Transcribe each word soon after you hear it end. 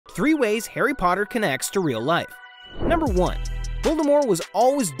3 ways Harry Potter connects to real life. Number 1. Voldemort was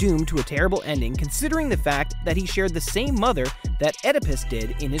always doomed to a terrible ending considering the fact that he shared the same mother that Oedipus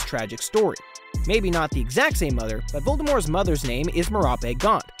did in his tragic story. Maybe not the exact same mother, but Voldemort's mother's name is Merope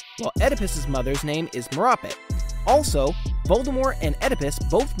Gaunt, while Oedipus's mother's name is Merope. Also, Voldemort and Oedipus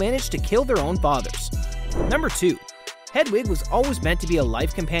both managed to kill their own fathers. Number 2. Hedwig was always meant to be a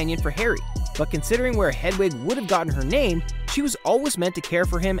life companion for Harry, but considering where Hedwig would have gotten her name, she was always meant to care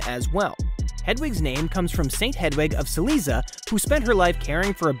for him as well. Hedwig's name comes from Saint Hedwig of Silesia, who spent her life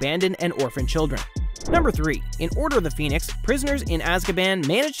caring for abandoned and orphaned children. Number 3. In Order of the Phoenix, prisoners in Azkaban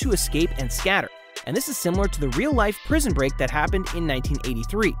managed to escape and scatter, and this is similar to the real-life prison break that happened in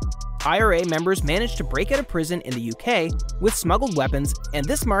 1983. IRA members managed to break out of prison in the UK with smuggled weapons, and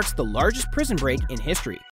this marks the largest prison break in history.